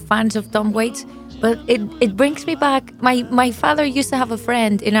kind of fans of Tom Waits. But it brings me back. My father used to have a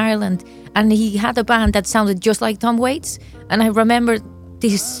friend in Ireland, and he had a band that sounded just like Tom Waits. And I remember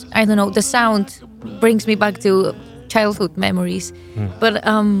this, I don't know, the sound brings me back to childhood memories. But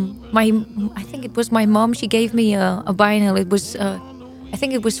I think it was my mom, she gave me a vinyl. It was, I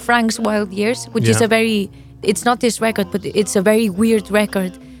think it was Frank's Wild Years, which is it's not this record, but it's a very weird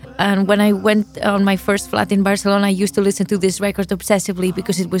record. And when I went on my first flat in Barcelona, I used to listen to this record obsessively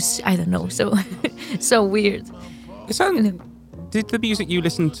because it was, I don't know, so weird. Did the music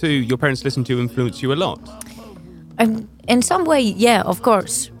your parents listened to, influence you a lot? In some way, yeah, of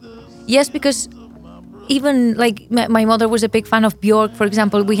course. Yes, because even like my mother was a big fan of Björk, for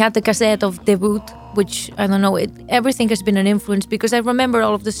example. We had the cassette of Debut, which, I don't know, everything has been an influence because I remember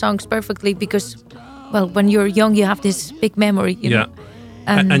all of the songs perfectly because, well, when you're young, you have this big memory, you know.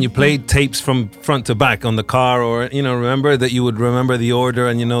 And you played tapes from front to back on the car, or, you know, remember that you would remember the order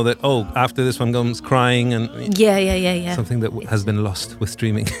and you know that, oh, after this one comes Crying, and yeah. Something that has been lost with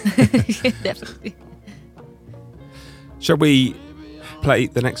streaming. Definitely. Shall we play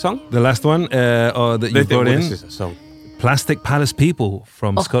the next song? The last one that you brought in? This is a song. Plastic Palace People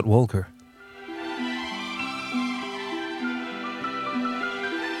from Scott Walker.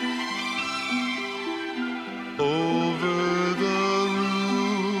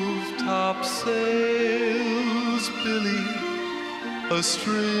 Sails Billy, a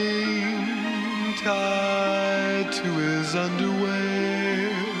string tied to his underwear,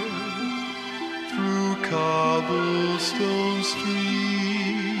 through cobblestone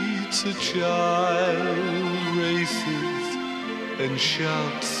streets a child races and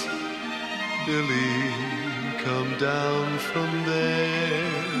shouts, Billy, come down from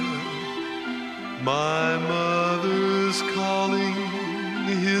there. My mother's calling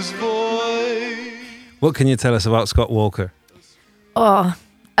his voice. What can you tell us about Scott Walker? I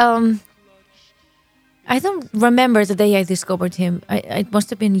don't remember the day I discovered him. It must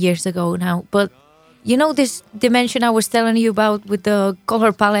have been years ago now. But you know this dimension I was telling you about with the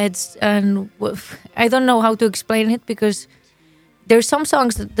color palettes, and I don't know how to explain it because there's some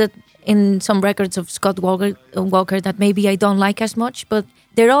songs that in some records of Scott Walker that maybe I don't like as much, but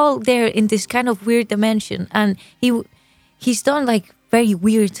they're all there in this kind of weird dimension, and he's done like very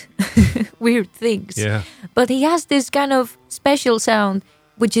weird things. Yeah. But he has this kind of special sound,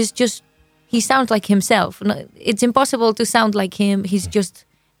 which is just he sounds like himself. It's impossible to sound like him. He's just,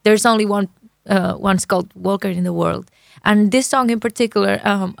 there's only one Scott Walker in the world. And this song in particular,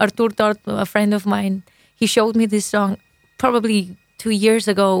 Artur Tort, a friend of mine, he showed me this song probably 2 years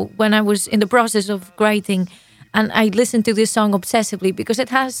ago when I was in the process of writing, and I listened to this song obsessively because it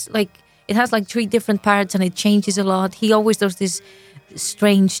has like 3 different parts and it changes a lot. He always does these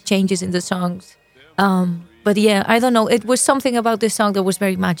strange changes in the songs. But yeah, I don't know. It was something about this song that was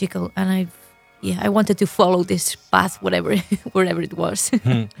very magical, and I wanted to follow this path, wherever it was.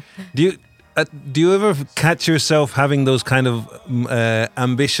 Do you ever catch yourself having those kind of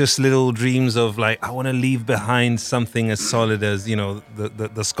ambitious little dreams of like, I want to leave behind something as solid as, you know,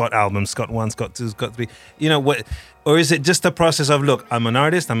 the Scott album, Scott 1, Scott 2, Scott 3, you know, what? Or is it just a process of, look, I'm an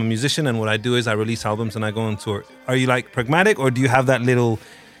artist, I'm a musician, and what I do is I release albums and I go on tour? Are you like pragmatic, or do you have that little,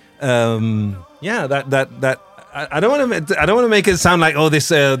 I don't want to make it sound like, oh,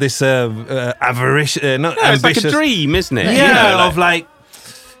 this avaricious, not no, ambitious. it's like a dream, isn't it? Yeah, You know, of like,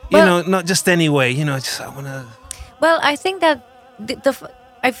 you know, not just any way, you know, just I want to. Well, I think that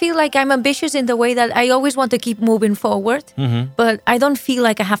I feel like I'm ambitious in the way that I always want to keep moving forward, but I don't feel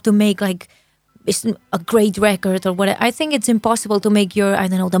like I have to make like a great record or whatever. I think it's impossible to make your, I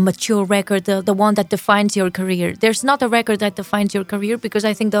don't know, the mature record, the one that defines your career. There's not a record that defines your career, because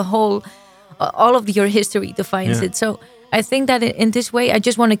I think all of your history defines it. So I think that in this way, I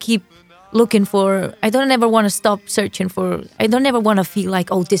just want to keep looking for, I don't ever want to stop searching for, I don't ever want to feel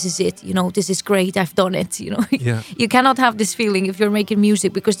like, oh, this is it, you know, this is great, I've done it, you know. Yeah. You cannot have this feeling if you're making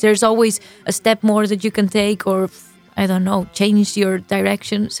music, because there's always a step more that you can take, or, I don't know, change your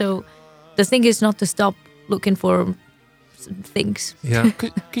direction. So the thing is not to stop looking for things. Yeah.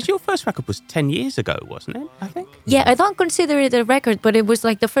 Because your first record was 10 years ago, wasn't it? I think. Yeah, I don't consider it a record, but it was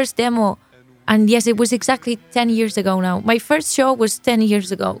like the first demo. And yes, it was exactly 10 years ago now. My first show was 10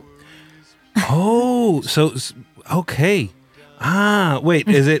 years ago. Oh, so okay. Wait,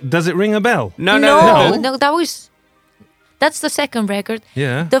 does it ring a bell? No. That's the second record.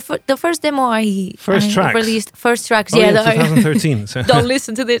 Yeah. The first demo I tracks. released, first tracks. Oh, yeah, 2013. So. Don't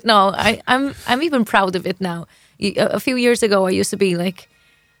listen to this. No, I'm even proud of it now. A few years ago, I used to be like,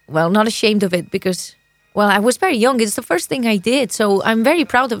 well, not ashamed of it, because, well, I was very young. It's the first thing I did, so I'm very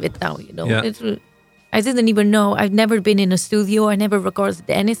proud of it now. You know, Yeah. I didn't even know. I've never been in a studio. I never recorded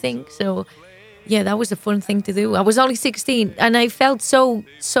anything. So, yeah, that was a fun thing to do. I was only 16, and I felt so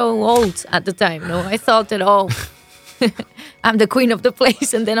old at the time. You know, I thought that, oh, I'm the queen of the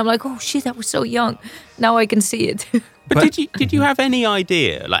place, and then I'm like, oh shit, I was so young. Now I can see it. But did you have any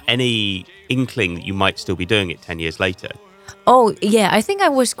idea, like any inkling that you might still be doing it 10 years later? Oh yeah, I think I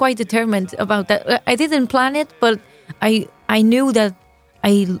was quite determined about that. I didn't plan it, but I knew that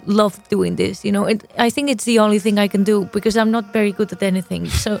I loved doing this. You know, I think it's the only thing I can do, because I'm not very good at anything.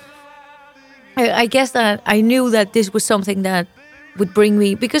 So I guess that I knew that this was something that would bring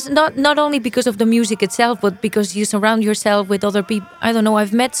me, because not only because of the music itself, but because you surround yourself with other people. I don't know,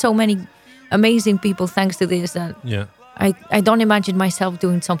 I've met so many amazing people thanks to this that I don't imagine myself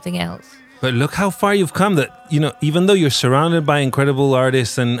doing something else. But look how far you've come, that, you know, even though you're surrounded by incredible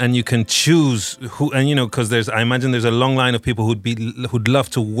artists and you can choose who, and, you know, because I imagine there's a long line of people who'd love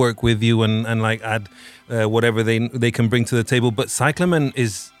to work with you and like add whatever they can bring to the table. But Cyclamen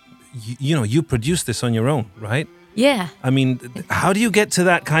is, you know, you produce this on your own, right? Yeah. I mean, how do you get to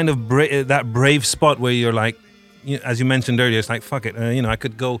that kind of that brave spot where you're like, you know, as you mentioned earlier, it's like, fuck it, you know,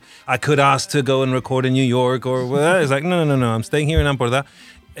 I could ask to go and record in New York, or it's like, no, I'm staying here in Amporda.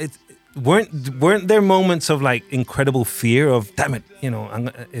 Weren't there moments of like incredible fear of, damn it, you know,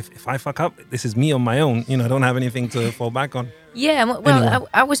 if I fuck up, this is me on my own, you know, I don't have anything to fall back on. Yeah, well,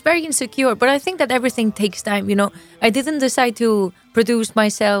 I was very insecure, but I think that everything takes time, you know. I didn't decide to produce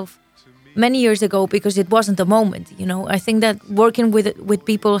myself many years ago because it wasn't the moment, you know. I think that working with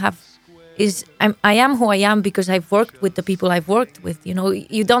people I am who I am because I've worked with the people I've worked with, you know.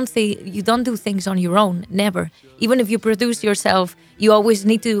 You don't do things on your own, never. Even if you produce yourself, you always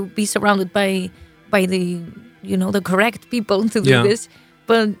need to be surrounded by the, you know, the correct people to do this.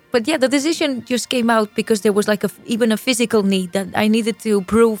 But yeah, the decision just came out because there was like even a physical need that I needed to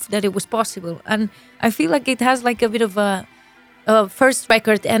prove that it was possible. And I feel like it has like a bit of a first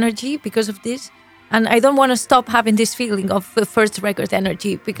record energy because of this. And I don't want to stop having this feeling of first record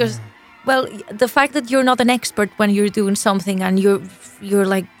energy because, well, the fact that you're not an expert when you're doing something and you're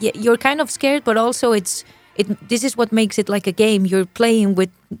like, you're kind of scared, but also this is what makes it like a game. You're playing with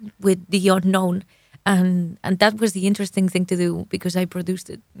the unknown. And that was the interesting thing to do because I produced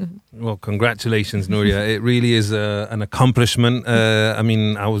it. Mm-hmm. Well, congratulations, Nuria. It really is an accomplishment. I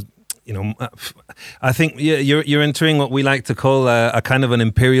mean, I think you're entering what we like to call a kind of an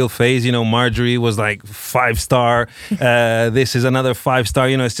imperial phase. Marjorie was like 5-star. This is another 5-star.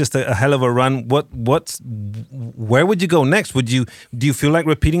 It's just a hell of a run. Where would you go next? Do you feel like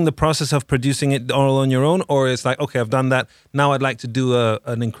repeating the process of producing it all on your own, or it's like, okay, I've done that. Now I'd like to do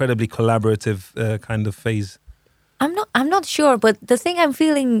an incredibly collaborative kind of phase? I'm not sure, but the thing I'm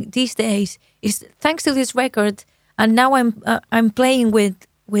feeling these days is thanks to this record, and now I'm playing with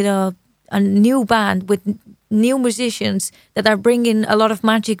a new band with new musicians that are bringing a lot of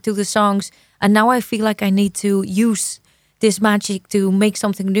magic to the songs, and now I feel like I need to use this magic to make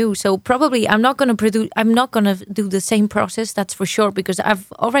something new. So probably I'm not going to do the same process, that's for sure, because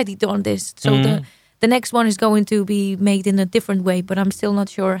I've already done this. So the next one is going to be made in a different way, but I'm still not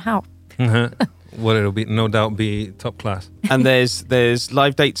sure how. Well, it'll be no doubt be top class. And there's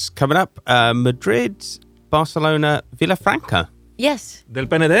live dates coming up: Madrid, Barcelona, Villafranca. Yes. Del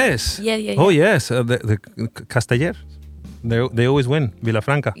Penedès. Yeah. Oh, yes. The Castellers. They always win.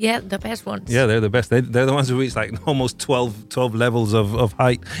 Villafranca. Yeah, the best ones. Yeah, they're the best. They're the ones who reach like almost 12 levels of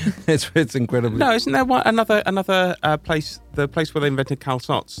height. It's incredible. No, isn't there another place? The place where they invented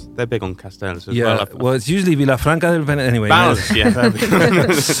calçots. They're big on castells as well. Well, it's usually Villafranca del Penedès. Anyway.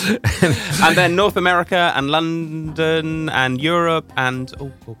 And then North America and London and Europe and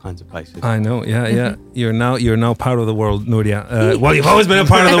all kinds of places. I know. Yeah. You're now part of the world, Nuria. Well, you've always been a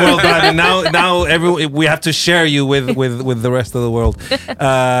part of the world, but now we have to share you with the rest of the world.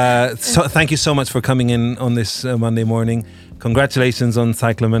 So thank you so much for coming in on this Monday morning. Congratulations on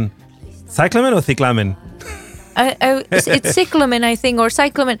Cyclamen. Cyclamen or Cyclamen? It's cyclamen, I think, or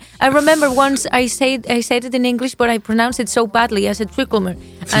cyclamen. I remember once I said it in English, but I pronounced it so badly. I said trickleman.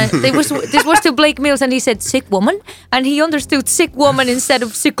 And this was to Blake Mills, and he said sick woman, and he understood sick woman instead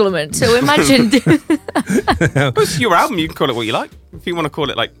of cyclamen. So imagine. It's your album. You can call it what you like. If you want to call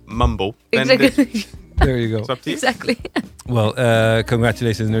it like mumble, then exactly. There you go. It's up to you. Exactly. Well,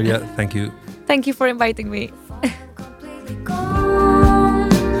 congratulations, Nuria. Thank you. Thank you for inviting me.